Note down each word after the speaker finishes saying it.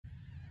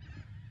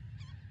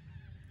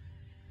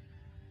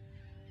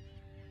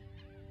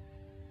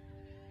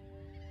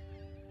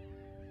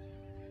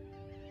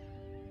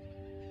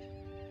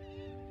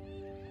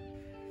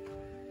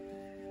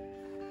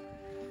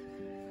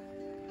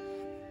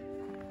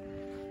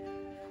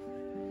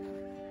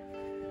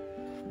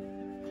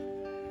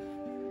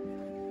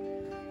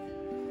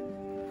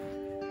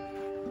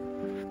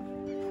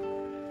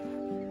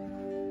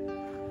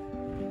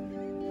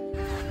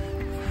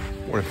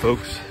Morning,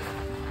 folks.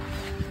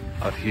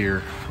 Out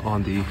here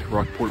on the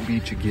Rockport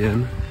beach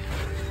again.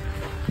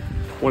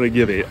 Want to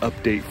give an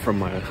update from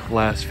my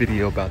last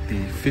video about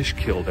the fish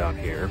kill down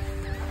here.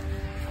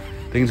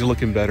 Things are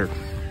looking better.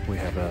 We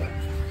have a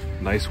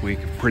nice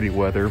week of pretty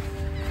weather.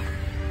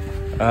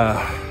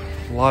 A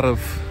lot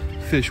of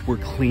fish were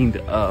cleaned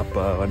up.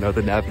 I know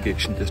the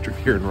navigation district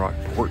here in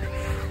Rockport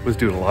was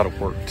doing a lot of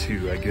work to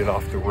get it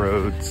off the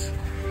roads,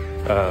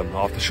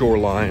 off the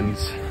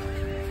shorelines.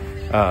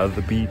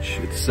 The beach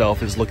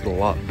itself is looking a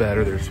lot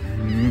better. There's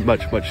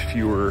much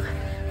fewer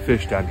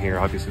fish down here.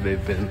 Obviously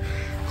they've been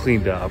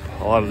cleaned up.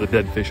 A lot of the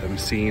dead fish I'm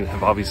seeing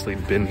have obviously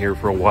been here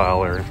for a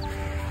while or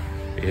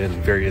in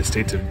various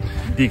states of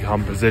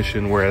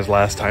decomposition, whereas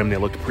last time they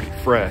looked pretty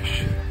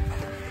fresh.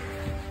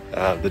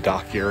 The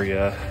dock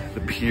area,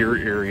 the pier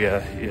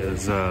area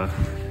is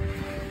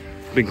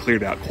been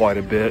cleared out quite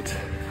a bit.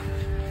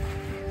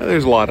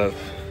 There's a lot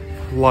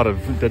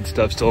of dead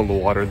stuff still in the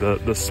water.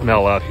 The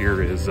smell out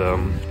here is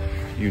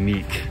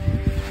unique,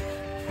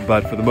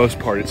 but for the most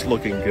part it's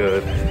looking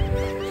good.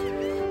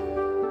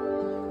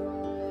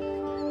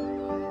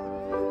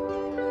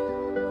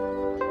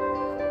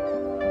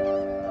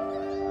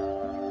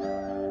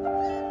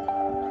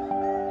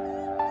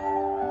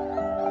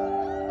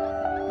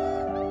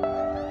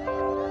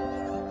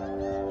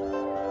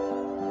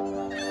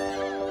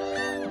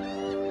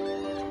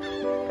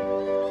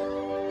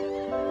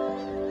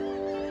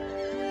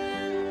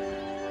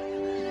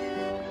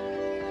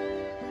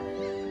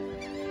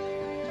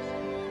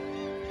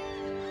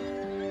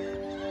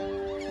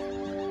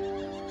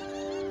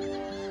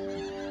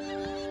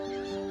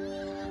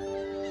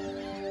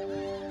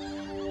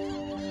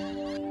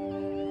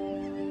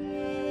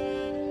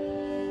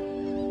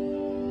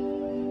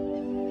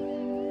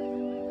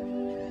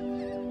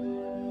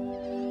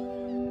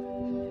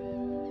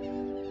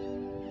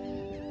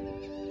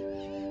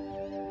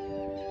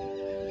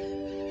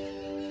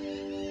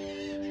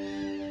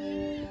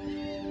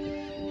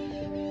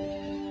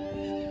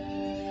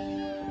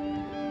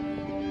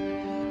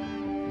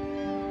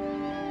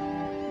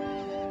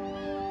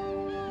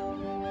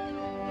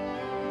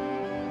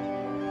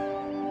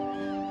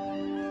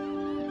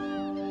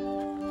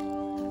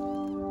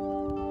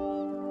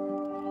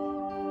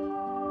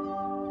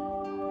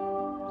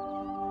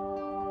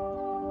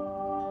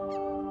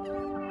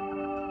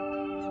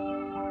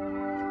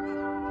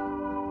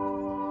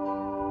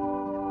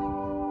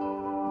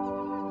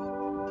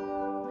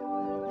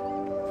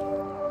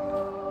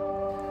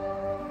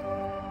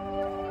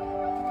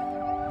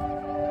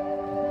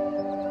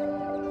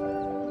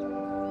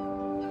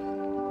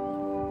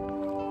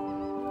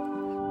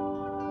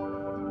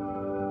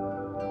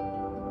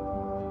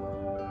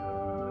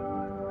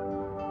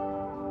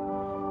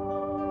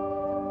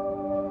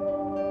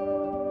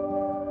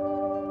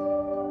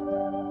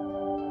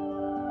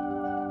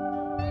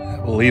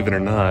 Believe it or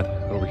not,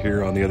 over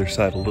here on the other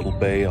side of Little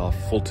Bay off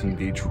Fulton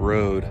Beach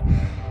Road,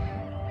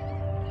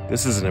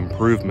 this is an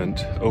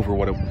improvement over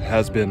what it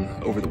has been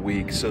over the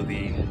week. So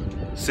the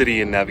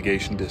city and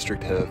navigation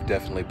district have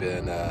definitely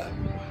been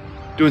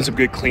doing some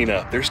good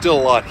cleanup. There's still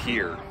a lot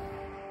here.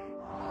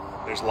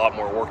 There's a lot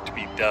more work to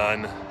be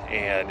done,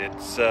 and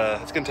it's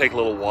gonna take a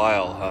little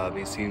while.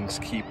 These things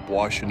keep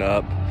washing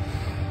up,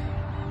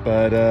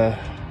 but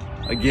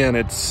again,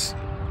 it's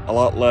a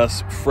lot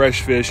less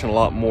fresh fish and a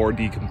lot more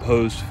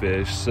decomposed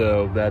fish,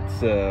 so that's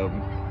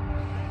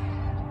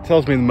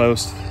tells me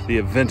the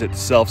event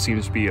itself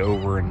seems to be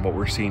over, and what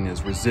we're seeing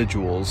is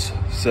residuals.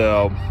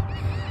 So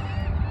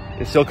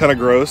it's still kind of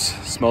gross,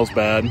 smells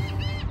bad,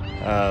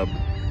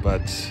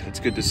 but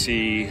it's good to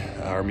see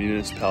our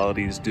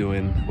municipalities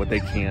doing what they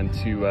can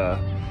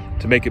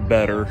to make it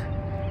better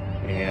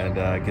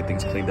and get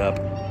things cleaned up.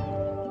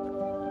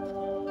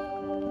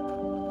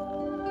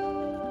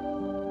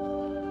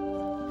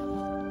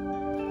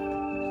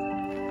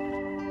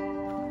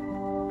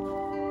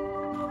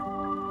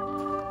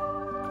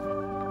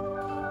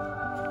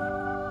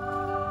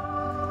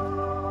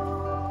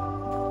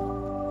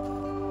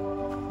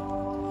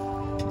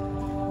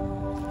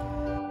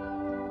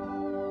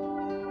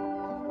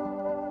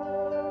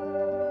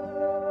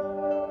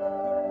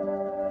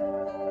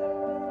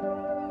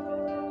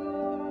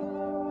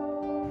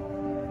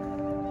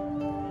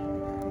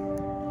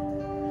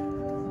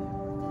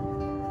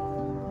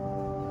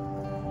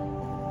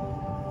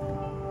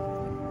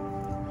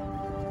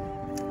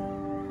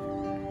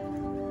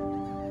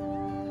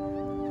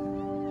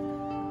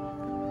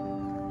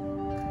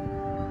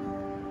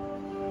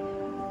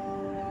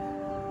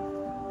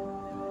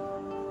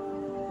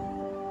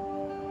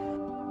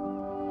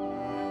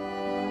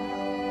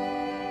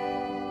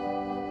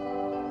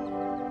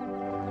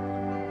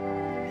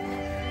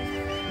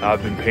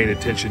 I've been paying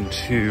attention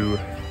to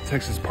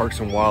Texas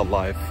Parks and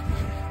Wildlife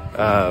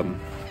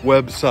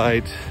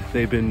website.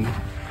 They've been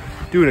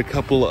doing a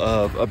couple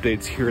of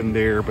updates here and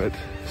there, but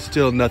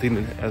still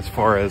nothing as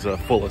far as a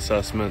full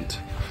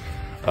assessment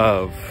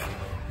of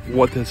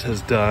what this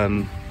has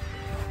done,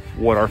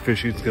 what our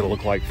fishing is going to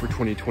look like for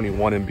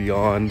 2021 and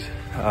beyond.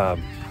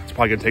 It's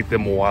probably going to take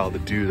them a while to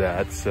do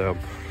that, so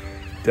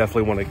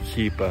definitely want to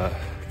keep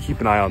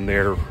an eye on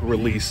their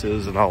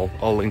releases, and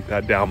I'll link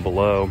that down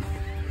below.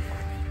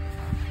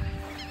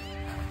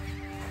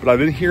 But I've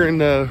been hearing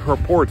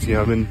reports, you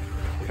know, I've been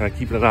kind of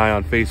keeping an eye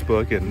on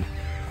Facebook and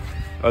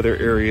other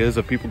areas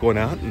of people going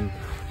out and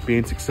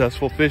being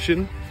successful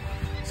fishing.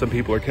 Some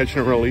people are catching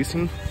and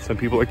releasing, some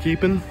people are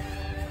keeping,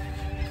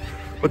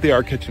 but they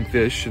are catching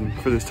fish, and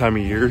for this time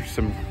of year,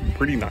 some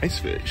pretty nice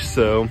fish.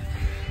 So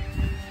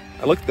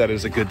I look at that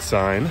as a good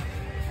sign.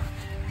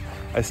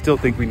 I still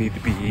think we need to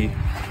be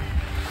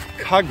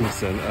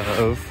cognizant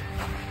of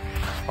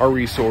our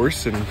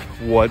resource and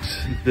what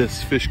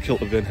this fish kill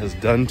event has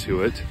done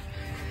to it,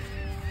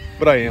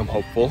 but I am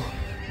hopeful.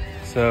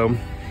 So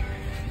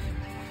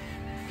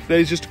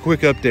today's just a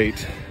quick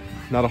update,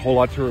 not a whole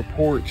lot to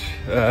report.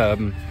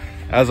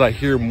 As I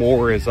hear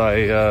more, as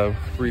I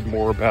read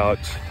more about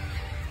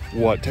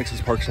what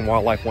Texas Parks and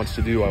Wildlife wants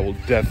to do, I will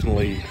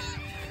definitely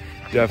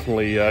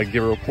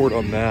give a report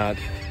on that.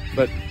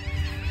 But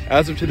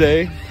as of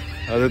today,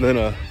 other than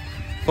a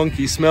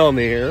funky smell in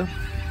the air,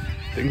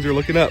 things are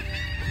looking up.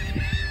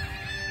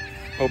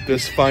 Hope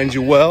this finds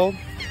you well.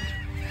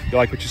 If you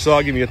like what you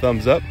saw, give me a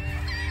thumbs up.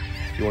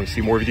 If you want to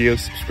see more videos,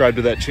 subscribe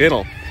to that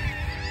channel.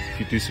 If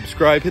you do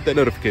subscribe, hit that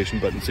notification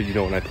button so you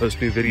know when I post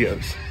new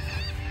videos.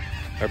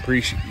 I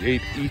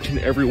appreciate each and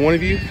every one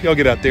of you. Y'all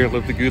get out there and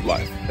live the good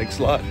life. Thanks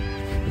a lot.